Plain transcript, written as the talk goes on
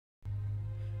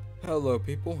Hello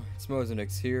people, it's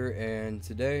MoZenix here, and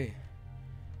today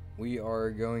we are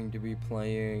going to be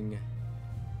playing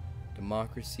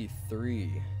Democracy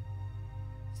 3.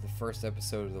 It's the first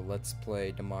episode of the Let's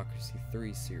Play Democracy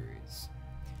 3 series.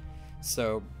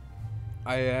 So,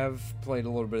 I have played a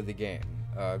little bit of the game,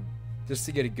 just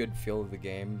to get a good feel of the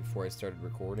game before I started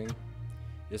recording,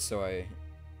 just so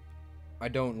I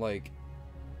don't, like,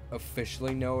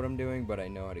 officially know what I'm doing, but I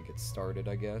know how to get started,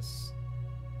 I guess.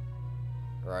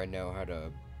 Or I know how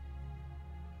to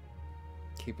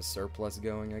keep a surplus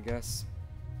going, I guess.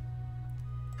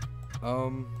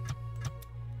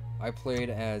 I played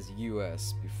as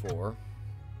US before,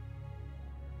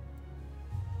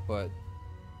 but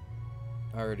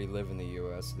I already live in the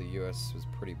US, so the US was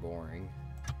pretty boring.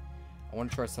 I want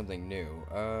to try something new.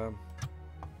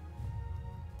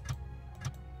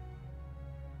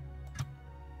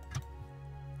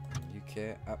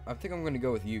 UK. I think I'm gonna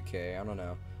go with UK. I don't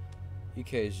know.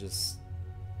 UK is just,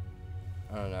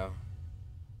 I don't know.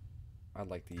 I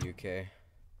like the UK.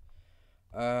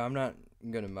 I'm not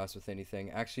gonna mess with anything.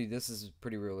 Actually, this is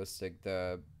pretty realistic.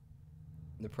 The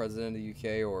president of the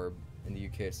UK, or in the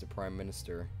UK it's the prime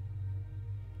minister,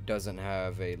 doesn't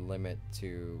have a limit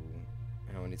to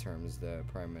how many terms the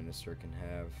prime minister can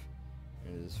have.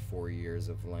 It is 4 years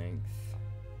of length.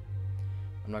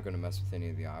 I'm not gonna mess with any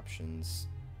of the options.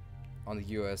 On the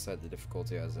US side, the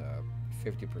difficulty has a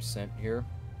 50% here,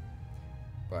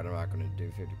 but I'm not going to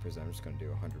do 50%, I'm just going to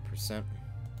do 100%.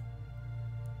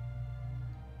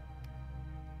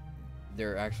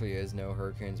 There actually is no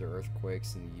hurricanes or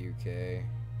earthquakes in the UK.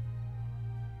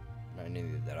 Not any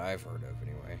that I've heard of,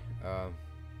 anyway.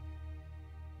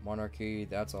 Monarchy,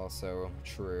 that's also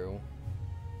true.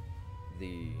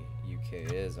 The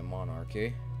UK is a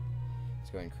monarchy.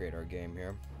 Let's go ahead and create our game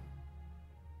here.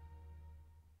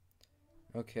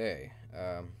 Okay,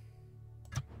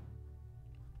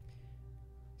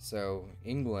 so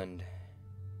England,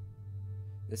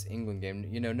 this England game,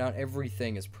 you know, not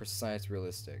everything is precise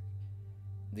realistic.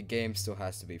 The game still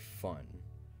has to be fun,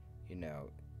 you know.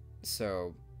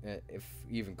 So if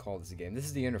you even call this a game, this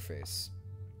is the interface.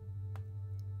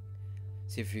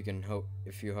 See if you can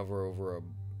if you hover over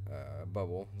a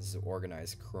bubble. This is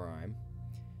organized crime.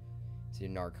 See,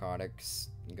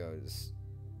 narcotics goes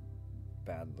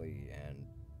badly, and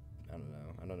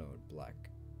I don't know what black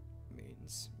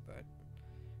means, but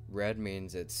red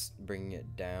means it's bringing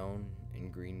it down,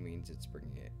 and green means it's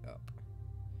bringing it up.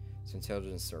 So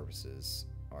intelligence services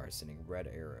are sending red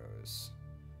arrows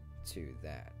to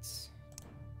that.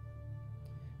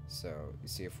 So you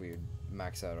see, if we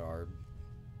max out our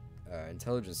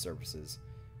intelligence services,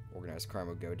 organized crime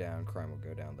would go down,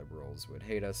 liberals would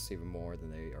hate us even more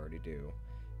than they already do,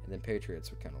 and then patriots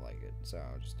would kind of like it, so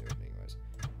I'll just do it anyways.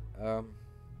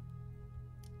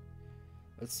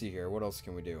 Let's see here, what else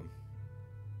can we do?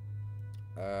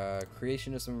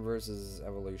 Creationism versus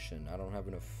evolution. I don't have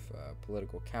enough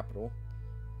political capital.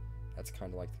 That's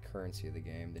kind of like the currency of the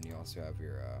game. Then you also have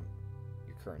your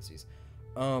currencies.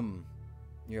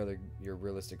 Your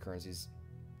realistic currencies.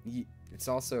 It's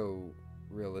also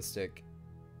realistic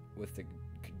with the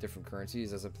different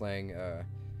currencies. As I'm playing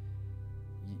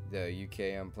the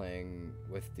UK, I'm playing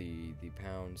with the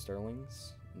pound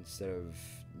sterlings instead of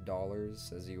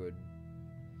dollars, as you would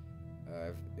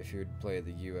if you would play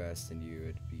the US, then you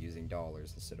would be using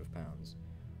dollars instead of pounds.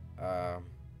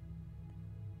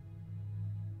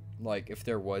 Like if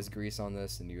there was Greece on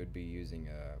this, then you would be using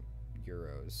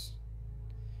euros.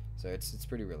 So it's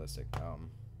pretty realistic.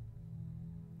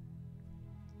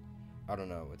 I don't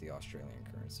know what the Australian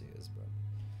currency is, but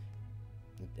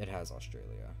it has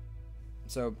Australia.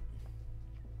 So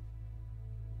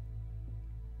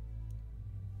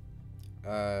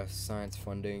science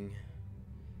funding.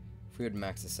 If we would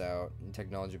max this out,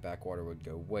 technology backwater would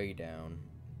go way down.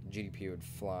 GDP would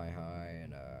fly high,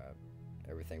 and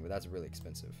everything, but that's really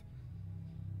expensive.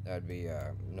 That would be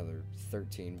another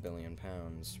 13 billion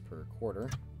pounds per quarter.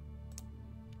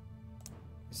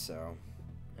 So,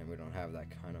 and we don't have that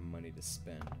kind of money to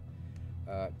spend.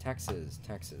 Taxes.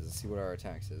 Let's see what our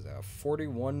taxes are.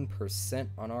 41%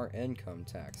 on our income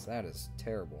tax. That is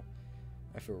terrible.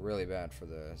 I feel really bad for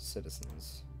the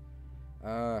citizens.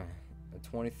 A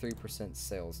 23%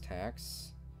 sales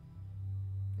tax.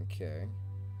 Okay.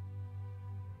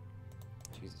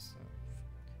 Jesus.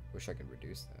 Wish I could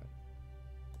reduce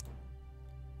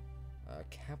that.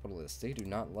 Capitalists. They do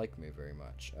not like me very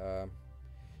much.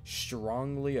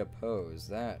 Strongly opposed.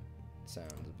 That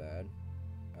sounds bad.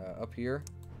 Up here.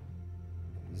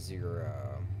 0.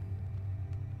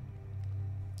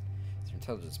 It's an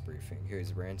intelligence briefing.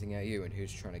 Who's ranting at you and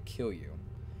who's trying to kill you?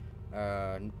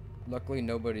 luckily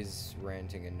nobody's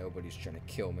ranting and nobody's trying to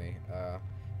kill me.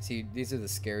 See, these are the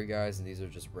scary guys and these are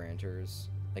just ranters.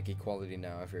 Like equality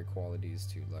now, if your equality is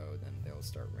too low, then they'll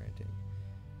start ranting.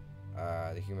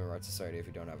 The Human Rights Society, if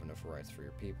you don't have enough rights for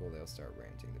your people, they'll start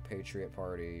ranting. The Patriot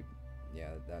Party,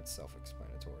 yeah, that's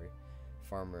self-explanatory.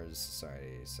 Farmers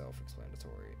Society,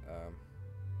 self-explanatory.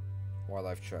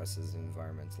 Wildlife Trust is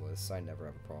environmentalists. I never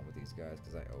have a problem with these guys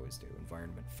because I always do.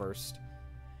 Environment first.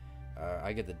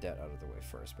 I get the debt out of the way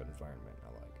first, but environment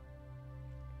I like.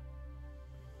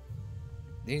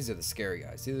 These are the scary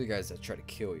guys. These are the guys that try to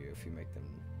kill you if you make them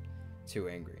too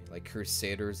angry. Like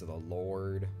Crusaders of the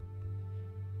Lord,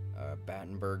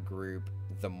 Battenberg Group,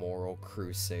 the Moral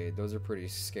Crusade. Those are pretty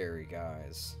scary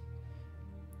guys.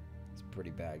 It's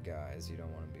pretty bad guys. You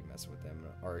don't want to be messing with them.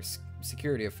 Our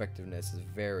security effectiveness is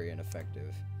very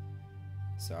ineffective.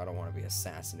 So I don't want to be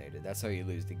assassinated. That's how you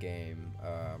lose the game.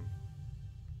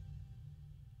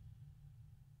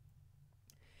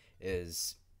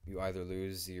 Is you either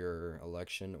lose your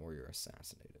election or you're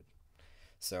assassinated.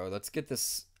 So let's get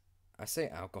this, I say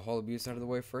alcohol abuse out of the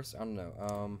way first. I don't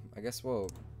know. I guess we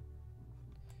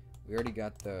already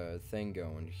got the thing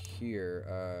going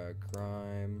here.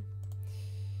 Crime,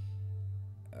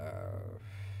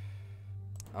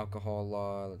 alcohol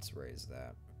law. Let's raise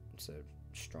that. Instead of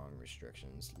strong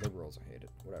restrictions. Liberals, I hate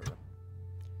it. Whatever.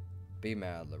 Be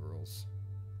mad, liberals.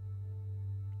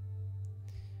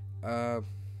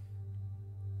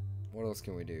 What else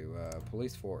can we do?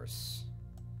 Police force.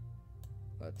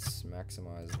 Let's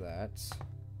maximize that.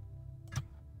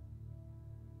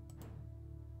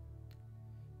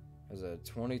 There's a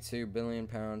 22 billion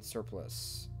pound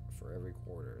surplus for every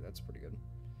quarter. That's pretty good.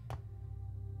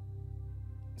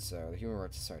 So the Human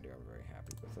Rights Society are very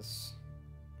happy with us.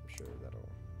 I'm sure that'll...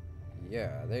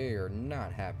 Yeah, they are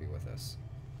not happy with us.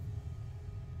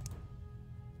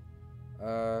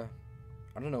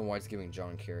 I don't know why it's giving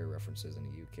John Kerry references in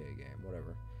a UK game.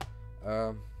 Whatever.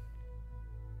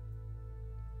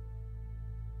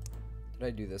 Did I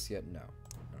do this yet? No.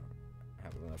 I don't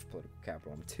have enough political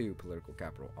capital. I'm 2 political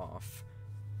capital off.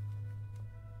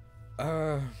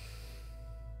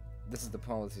 This is the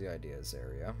policy ideas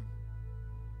area,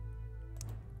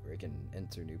 where you can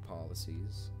enter new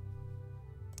policies.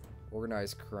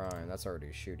 Organized crime, that's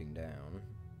already shooting down.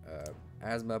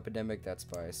 Asthma epidemic, that's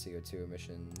by CO2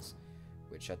 emissions,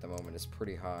 which at the moment is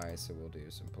pretty high, so we'll do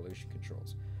some pollution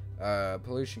controls.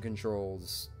 Pollution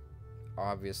controls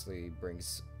obviously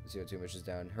brings CO2 emissions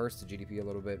down, hurts the GDP a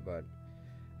little bit, but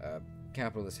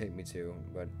capitalists hate me too,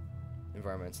 but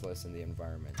environmentalists and the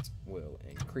environment will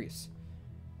increase.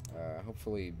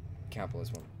 Hopefully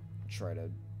capitalists won't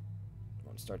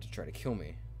start to try to kill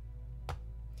me,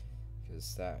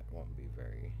 because that won't be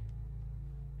very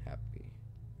happy,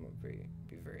 won't be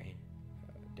very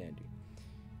dandy.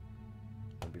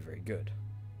 Would be very good.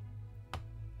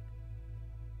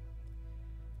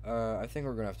 I think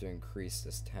we're gonna have to increase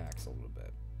this tax a little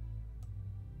bit.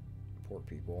 Poor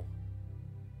people.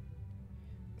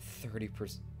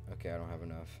 30%. Okay, I don't have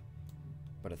enough.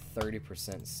 But a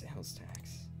 30% sales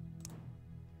tax.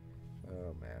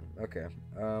 Oh man. Okay.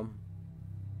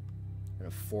 And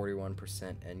a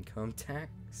 41% income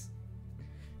tax.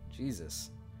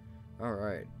 Jesus. All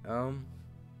right.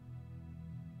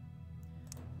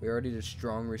 We already did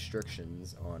strong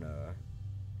restrictions on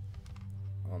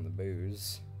the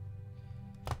booze.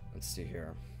 Let's see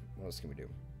here. What else can we do?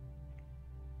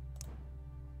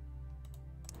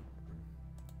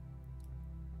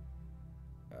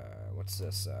 What's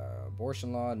this?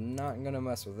 Abortion law. Not gonna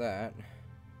mess with that.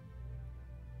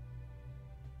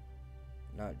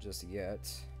 Not just yet.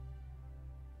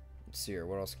 Let's see here.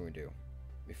 What else can we do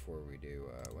before we do?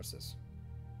 What's this?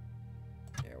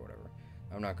 Yeah, whatever.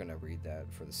 I'm not gonna read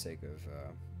that for the sake of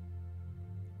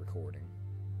recording.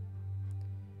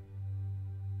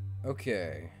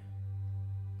 Okay.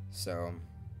 So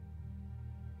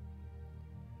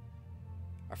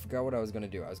I forgot what I was gonna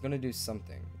do. I was gonna do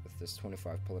something with this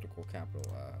 25 political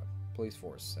capital police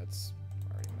force. That's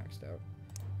already maxed out.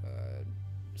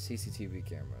 CCTV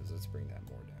cameras. Let's bring that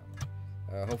more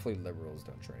down. Hopefully liberals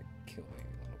don't try to kill me a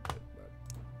little bit, but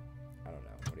I don't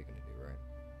know. What are you gonna do, right?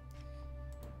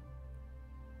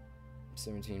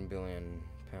 17 billion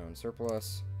pound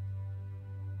surplus.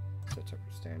 Set up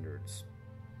your standards.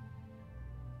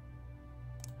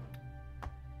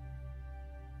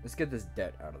 Let's get this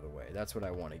debt out of the way. That's what I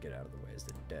want to get out of the way, is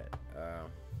the debt.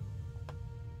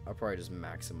 I'll probably just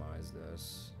maximize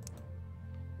this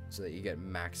so that you get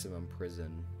maximum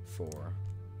prison for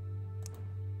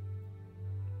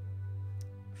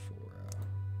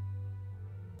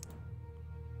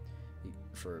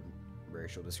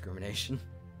racial discrimination.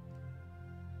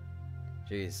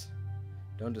 Jeez.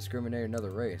 Don't discriminate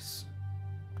another race.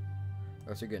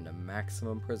 Or else you're getting a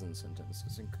maximum prison sentence.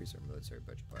 Let's increase our military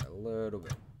budget by a little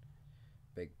bit.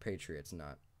 Big patriots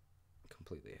not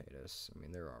completely hate us. I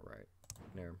mean, they're alright.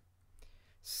 They're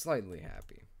slightly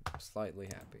happy. Slightly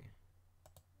happy.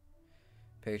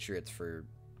 Patriots, for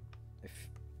if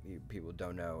you people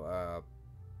don't know,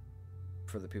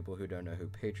 for the people who don't know who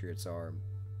patriots are,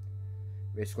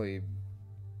 basically,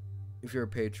 if you're a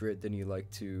patriot, then you like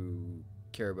to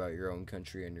care about your own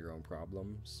country and your own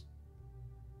problems,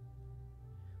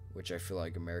 which I feel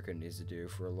like America needs to do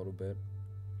for a little bit,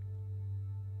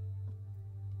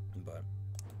 but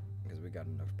because we got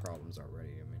enough problems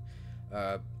already. I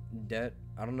mean, debt,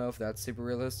 I don't know if that's super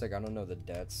realistic. I don't know the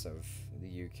debts of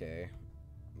the UK,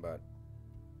 but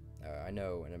I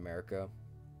know in America,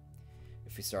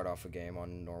 if you start off a game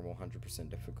on normal 100%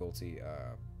 difficulty,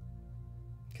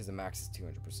 because the max is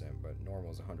 200%, but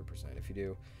normal is 100%. If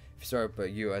you start up a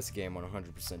US game on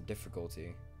 100%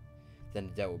 difficulty, then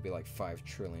the debt will be like $5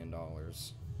 trillion.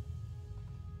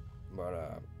 But,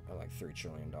 or like $3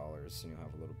 trillion, and you'll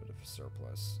have a little bit of a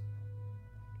surplus.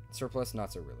 Surplus,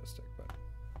 not so realistic, but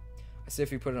I say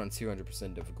if you put it on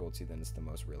 200% difficulty, then it's the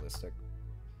most realistic.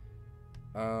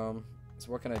 So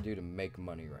what can I do to make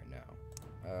money right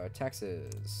now?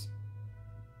 Taxes.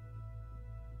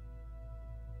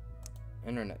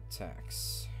 Internet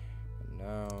tax.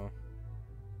 No.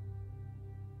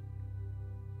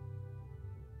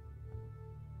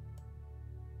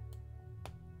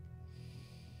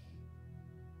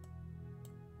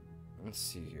 Let's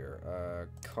see here.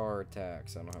 Car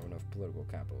tax. I don't have enough political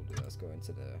capital to do that. Let's go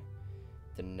into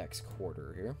the next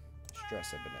quarter here.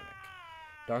 Stress epidemic.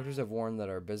 Doctors have warned that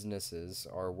our businesses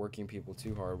are working people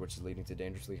too hard, which is leading to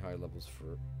dangerously high levels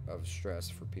of stress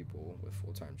for people with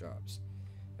full-time jobs.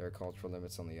 There are calls for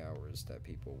limits on the hours that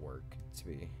people work to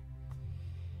be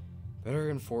better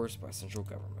enforced by central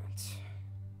government.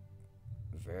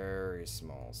 Very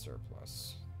small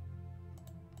surplus.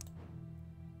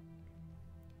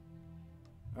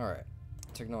 Alright.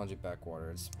 Technology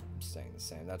backwater is staying the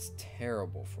same. That's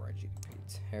terrible for our GDP.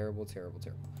 Terrible, terrible,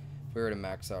 terrible. If we were to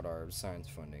max out our science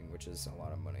funding, which is a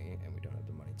lot of money, and we don't have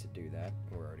the money to do that,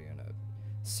 we're already in a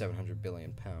 £700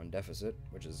 billion deficit,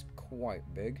 which is quite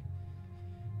big.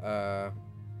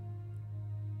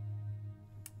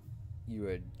 You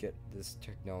would get this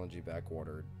technology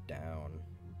backwater down.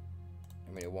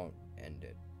 I mean, it won't end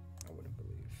it, I wouldn't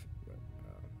believe, but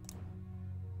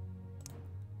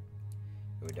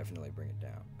it would definitely bring it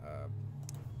down.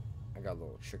 I got a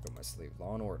little trick up my sleeve.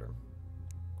 Law and Order.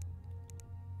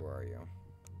 Where are you?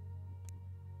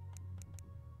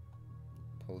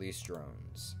 Police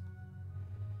drones.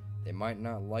 They might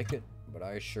not like it, but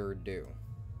I sure do.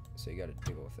 So you gotta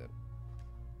deal with it.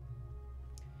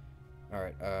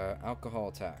 Alright, alcohol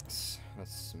tax.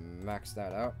 Let's max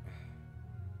that out.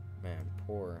 Man,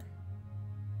 poor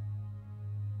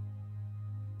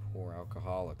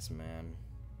alcoholics, man.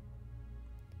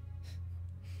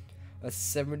 A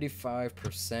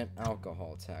 75%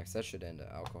 alcohol tax. That should end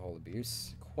alcohol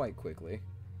abuse quite quickly.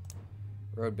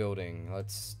 Road building.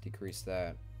 Let's decrease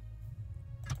that.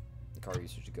 The car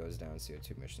usage goes down.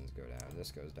 CO2 emissions go down.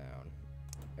 This goes down.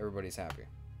 Everybody's happy.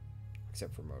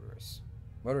 Except for motorists.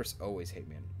 Motorists always hate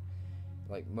me.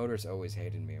 Like, motorists always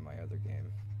hated me in my other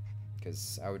game.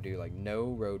 Because I would do, like,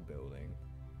 no road building.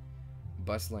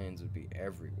 Bus lanes would be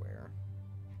everywhere.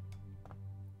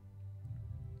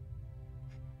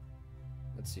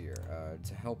 Let's see here.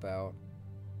 To help out.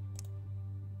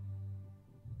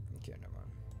 Okay, never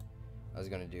mind. I was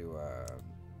gonna do.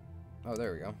 Oh,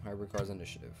 there we go. Hybrid Cars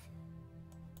Initiative.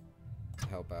 To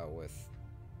help out with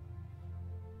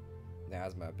the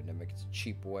asthma epidemic. It's a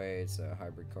cheap way. It's a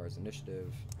Hybrid Cars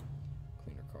Initiative.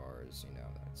 Cleaner cars, you know,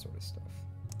 that sort of stuff.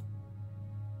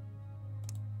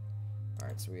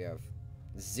 Alright, so we have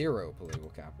 0 political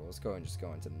capital. Let's go and just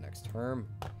go into the next term.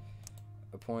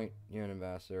 Appoint UN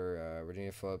Ambassador.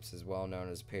 Virginia Phillips is well known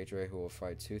as a patriot who will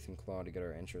fight tooth and claw to get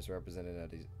our interests represented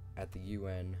at the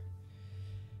UN.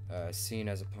 Seen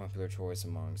as a popular choice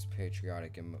amongst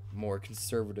patriotic and more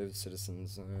conservative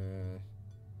citizens.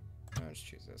 Let's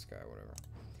choose this guy, whatever.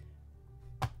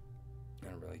 I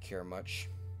don't really care much.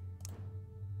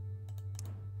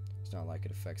 It's not like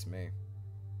it affects me.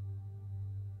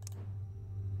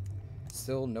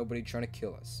 Still, nobody trying to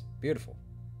kill us. Beautiful.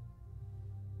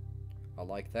 I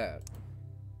like that.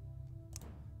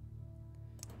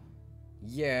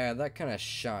 Yeah, that kind of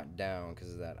shot down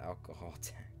because of that alcohol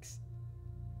tax.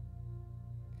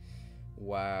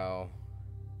 Wow.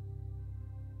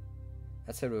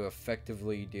 That's how to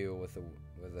effectively deal with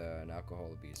an alcohol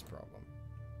abuse problem.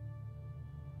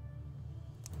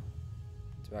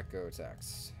 Tobacco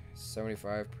tax.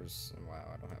 75%. Wow,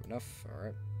 I don't have enough.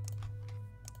 Alright.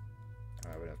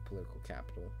 I would have political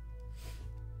capital.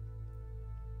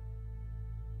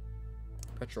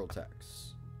 Petrol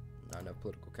tax. Not enough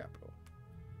political capital.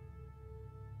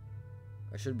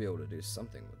 I should be able to do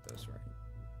something with this, right?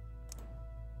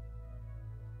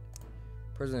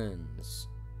 Prisons.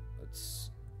 Let's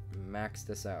max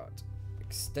this out.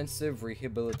 Extensive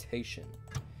rehabilitation.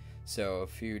 So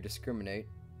if you discriminate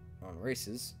on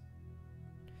races,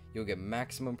 you'll get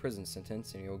maximum prison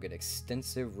sentence and you'll get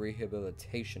extensive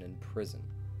rehabilitation in prison.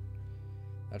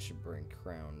 That should bring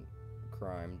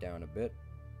crime down a bit.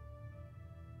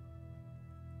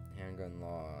 Handgun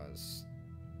laws.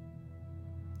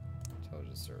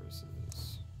 Intelligence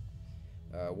services.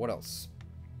 What else?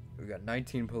 We got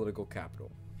 19 political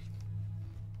capital.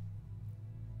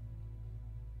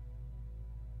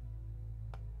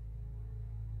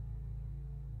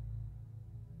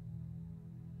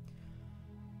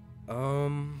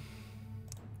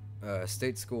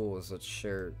 State schools, let's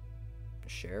share,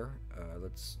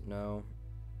 let's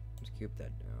keep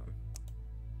that down.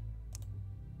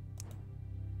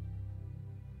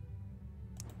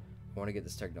 I want to get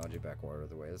this technology back out of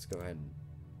the way. Let's go ahead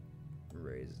and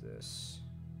raise this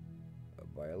up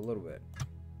by a little bit.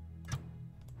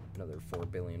 Another 4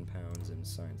 billion pounds in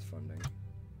science funding.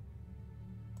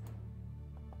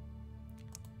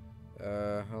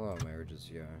 Hello, marriages,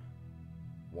 yeah.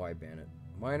 Why ban it?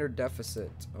 Minor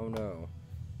deficit. Oh no.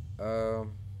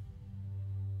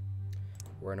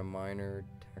 We're in a minor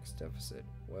tax deficit.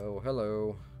 Well,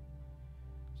 hello.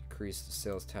 Decrease the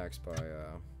sales tax by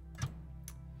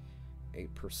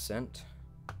 8%.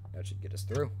 That should get us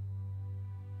through.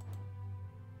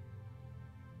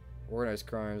 Organized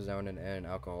crime is now at an end.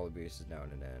 Alcohol abuse is now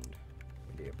at an end.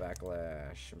 Media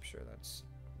backlash. I'm sure that's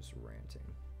just ranting.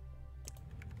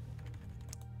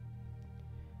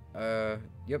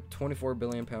 Yep, 24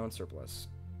 billion pound surplus.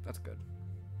 That's good.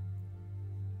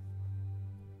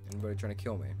 Anybody trying to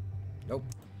kill me? Nope.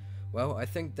 Well, I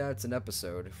think that's an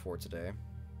episode for today.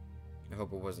 I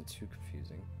hope it wasn't too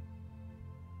confusing.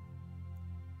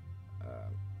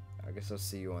 I guess I'll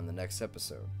see you on the next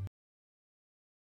episode.